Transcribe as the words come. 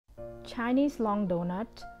Chinese long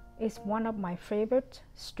donut is one of my favorite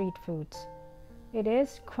street foods. It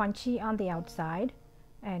is crunchy on the outside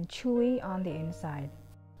and chewy on the inside.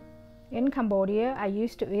 In Cambodia, I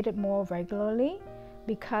used to eat it more regularly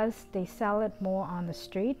because they sell it more on the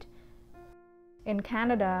street. In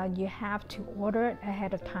Canada, you have to order it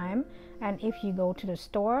ahead of time, and if you go to the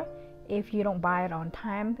store, if you don't buy it on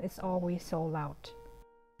time, it's always sold out.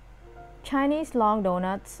 Chinese long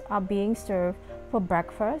donuts are being served for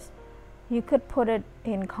breakfast. You could put it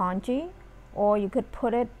in congee or you could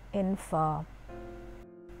put it in pho.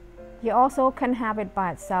 You also can have it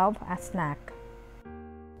by itself as snack.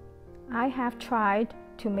 I have tried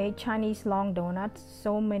to make Chinese long donuts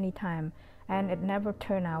so many times and it never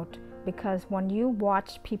turned out, because when you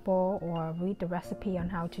watch people or read the recipe on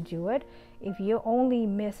how to do it, if you only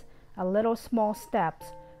miss a little small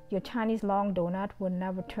steps, your Chinese long donut will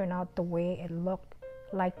never turn out the way it looked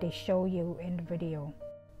like they show you in the video.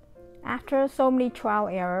 After so many trial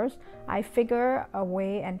errors, I figured a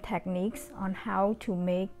way and techniques on how to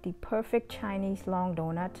make the perfect Chinese long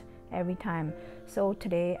donut every time. So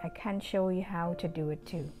today I can show you how to do it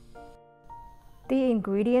too. The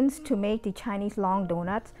ingredients to make the Chinese long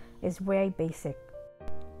donuts is very basic.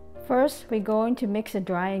 First, we're going to mix the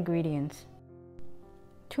dry ingredients.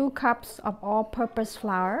 2 cups of all-purpose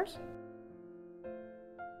flour,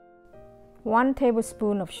 1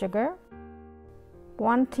 tablespoon of sugar,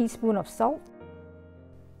 1 teaspoon of salt,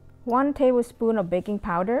 1 tablespoon of baking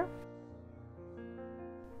powder,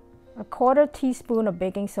 1/4 teaspoon of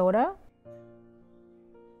baking soda.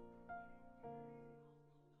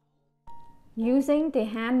 Using the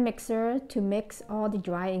hand mixer to mix all the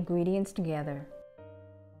dry ingredients together.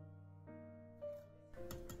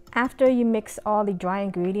 After you mix all the dry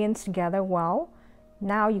ingredients together well,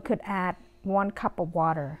 now you could add 1 cup of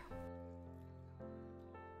water.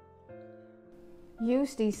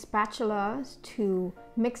 Use these spatulas to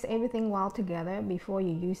mix everything well together before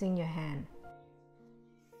you're using your hand.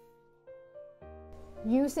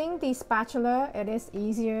 Using the spatula, it is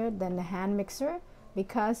easier than the hand mixer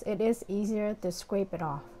because it is easier to scrape it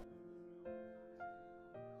off.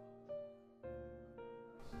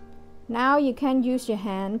 Now you can use your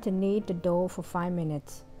hand to knead the dough for 5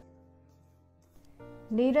 minutes.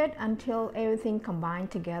 Knead it until everything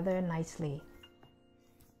combined together nicely.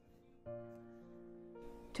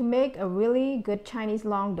 To make a really good Chinese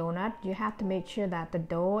long donut, you have to make sure that the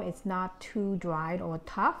dough is not too dried or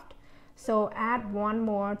tough. So add 1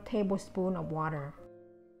 more tablespoon of water.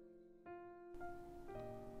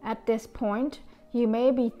 At this point, you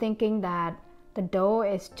may be thinking that the dough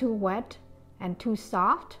is too wet and too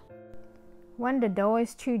soft. When the dough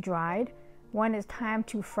is too dried, when it's time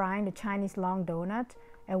to fry the Chinese long donut,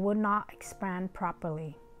 it will not expand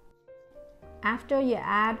properly. After you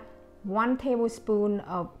add 1 tablespoon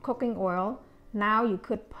of cooking oil, now you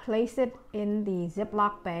could place it in the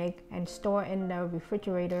Ziploc bag and store in the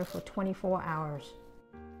refrigerator for 24 hours.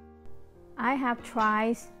 I have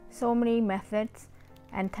tried so many methods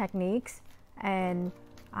and techniques, and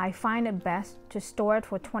I find it best to store it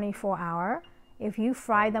for 24 hours. If you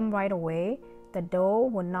fry them right away, the dough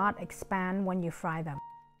will not expand when you fry them.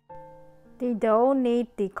 The dough needs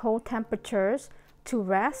the cold temperatures to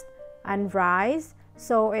rest and rise,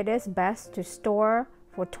 so it is best to store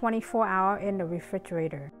for 24 hours in the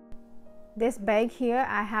refrigerator. This bag here,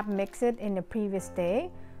 I have mixed it in the previous day,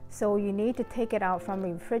 so you need to take it out from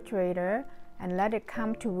the refrigerator and let it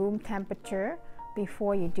come to room temperature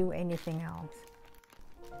before you do anything else.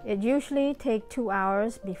 It usually takes 2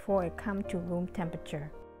 hours before it comes to room temperature.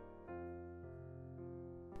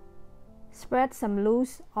 Spread some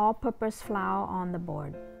loose all-purpose flour on the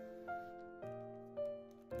board.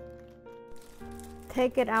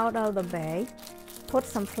 Take it out of the bag. Put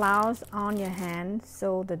some flour on your hand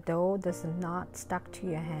so the dough does not stuck to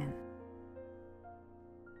your hand.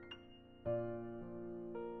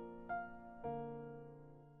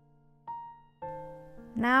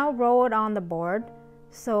 Now roll it on the board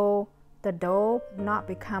so the dough not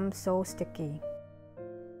become so sticky.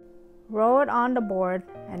 Roll it on the board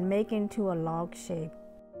and make into a log shape.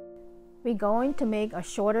 We're going to make a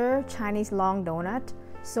shorter Chinese long donut,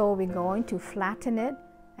 so we're going to flatten it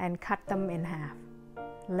and cut them in half,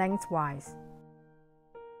 lengthwise.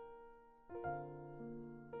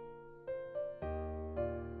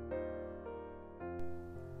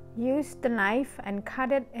 Use the knife and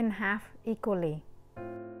cut it in half equally.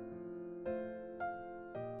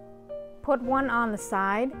 Put one on the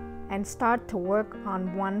side and start to work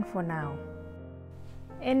on one for now.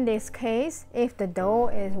 In this case, if the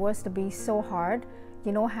dough was to be so hard,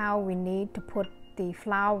 you know how we need to put the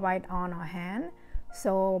flour right on our hand.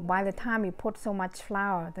 So by the time you put so much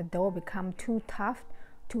flour, the dough becomes too tough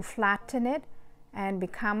to flatten it and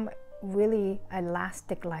become really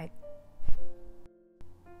elastic-like.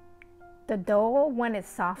 The dough, when it's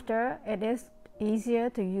softer, it is easier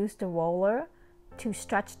to use the roller to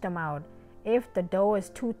stretch them out. If the dough is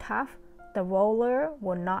too tough, the roller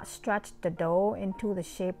will not stretch the dough into the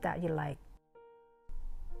shape that you like.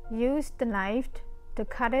 Use the knife to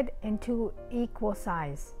cut it into equal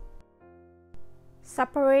size.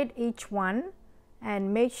 Separate each one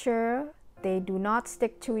and make sure they do not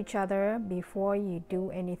stick to each other before you do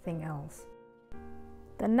anything else.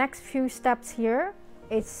 The next few steps here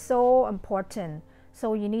is so important,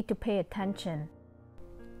 so you need to pay attention.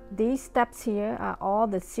 These steps here are all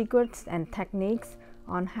the secrets and techniques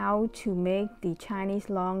on how to make the Chinese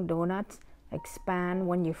long donuts expand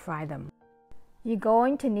when you fry them. You're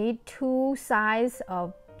going to need 2 sizes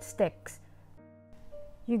of sticks.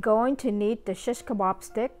 You're going to need the shish kebab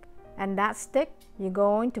stick, and that stick you're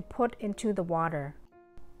going to put into the water.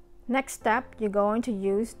 Next step, you're going to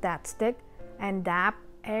use that stick and dab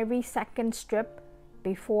every second strip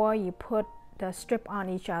before you put the strip on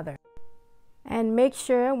each other. And make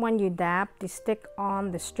sure when you dab the stick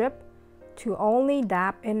on the strip to only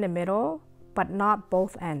dab in the middle but not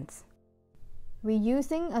both ends. We're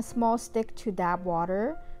using a small stick to dab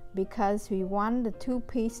water because we want the 2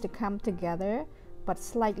 pieces to come together but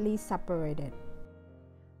slightly separated.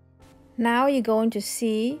 Now you're going to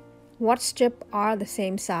see what strips are the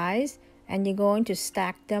same size and you're going to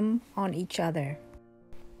stack them on each other.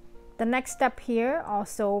 The next step here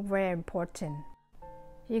also very important.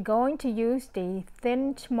 You're going to use the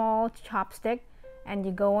thin small chopstick and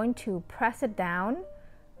you're going to press it down.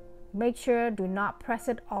 Make sure do not press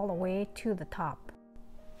it all the way to the top.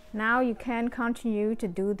 Now you can continue to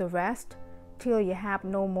do the rest till you have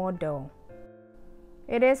no more dough.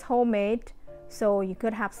 It is homemade, so you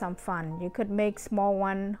could have some fun. You could make small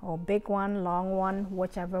one or big one, long one,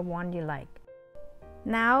 whichever one you like.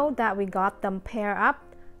 Now that we got them paired up,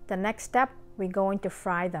 the next step, we're going to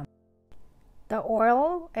fry them. The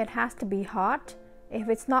oil, it has to be hot. If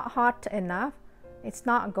it's not hot enough, it's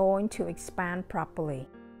not going to expand properly.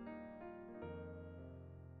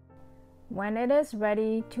 When it is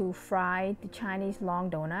ready to fry the Chinese long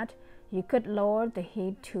donut, you could lower the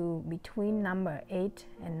heat to between number 8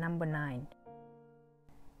 and number 9.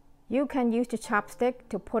 You can use the chopstick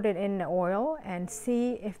to put it in the oil and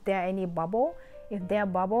see if there are any bubble. If there are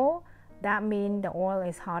bubble, that means the oil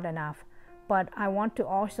is hot enough. But I want to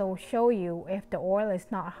also show you if the oil is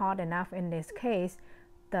not hot enough in this case,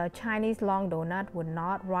 the Chinese long donut would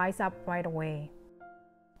not rise up right away.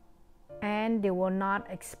 And they will not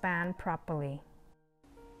expand properly.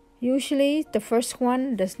 Usually, the first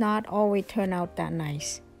one does not always turn out that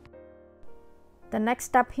nice. The next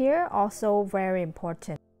step here also very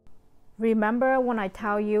important. Remember when I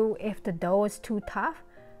tell you if the dough is too tough?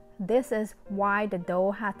 This is why the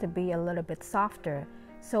dough has to be a little bit softer.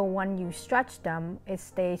 So when you stretch them, it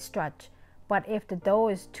stays stretched. But if the dough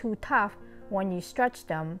is too tough, when you stretch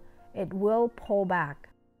them, it will pull back.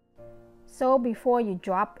 So before you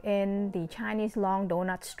drop in the Chinese long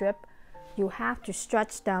donut strip, you have to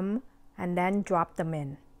stretch them and then drop them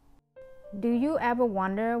in. Do you ever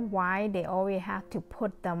wonder why they always have to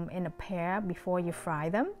put them in a pair before you fry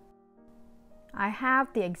them? I have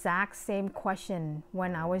the exact same question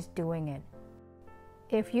when I was doing it.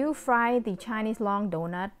 If you fry the Chinese long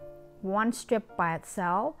donut one strip by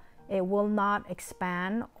itself, it will not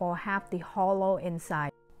expand or have the hollow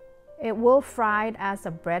inside. It will fry as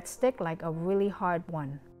a breadstick, like a really hard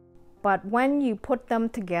one. But when you put them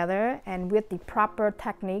together and with the proper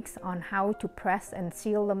techniques on how to press and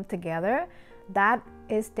seal them together, that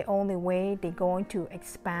is the only way they're going to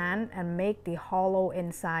expand and make the hollow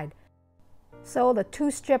inside. So the 2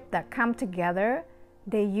 strips that come together,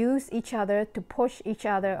 they use each other to push each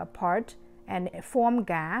other apart and form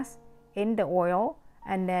gas in the oil,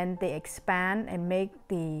 and then they expand and make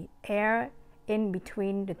the air in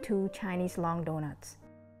between the 2 Chinese long donuts.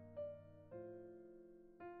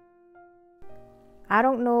 I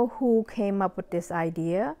don't know who came up with this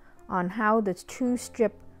idea on how the 2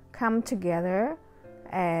 strips come together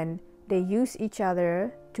and they use each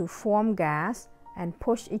other to form gas and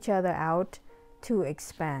push each other out to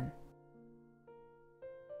expand.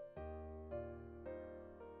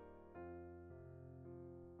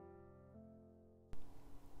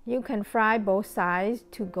 You can fry both sides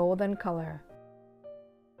to golden color.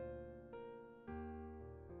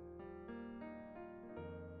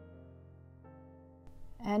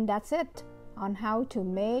 And that's it on how to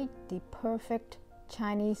make the perfect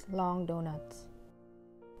Chinese long donuts.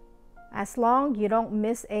 As long as you don't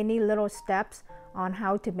miss any little steps on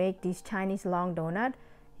how to make these Chinese long donut,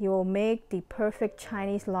 you will make the perfect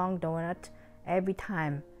Chinese long donut every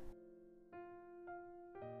time.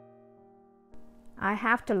 I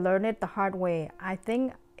have to learn it the hard way. I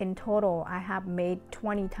think in total I have made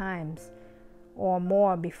 20 times or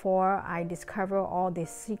more before I discover all these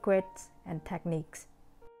secrets and techniques.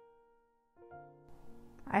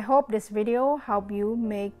 I hope this video helped you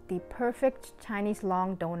make the perfect Chinese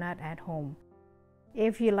long donut at home.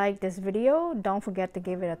 If you like this video, don't forget to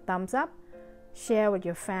give it a thumbs up, share with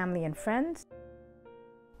your family and friends,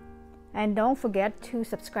 and don't forget to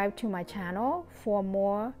subscribe to my channel for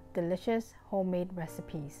more delicious homemade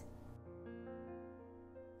recipes.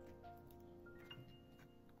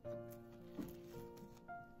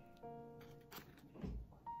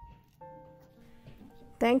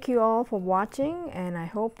 Thank you all for watching, and I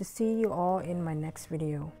hope to see you all in my next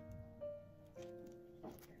video.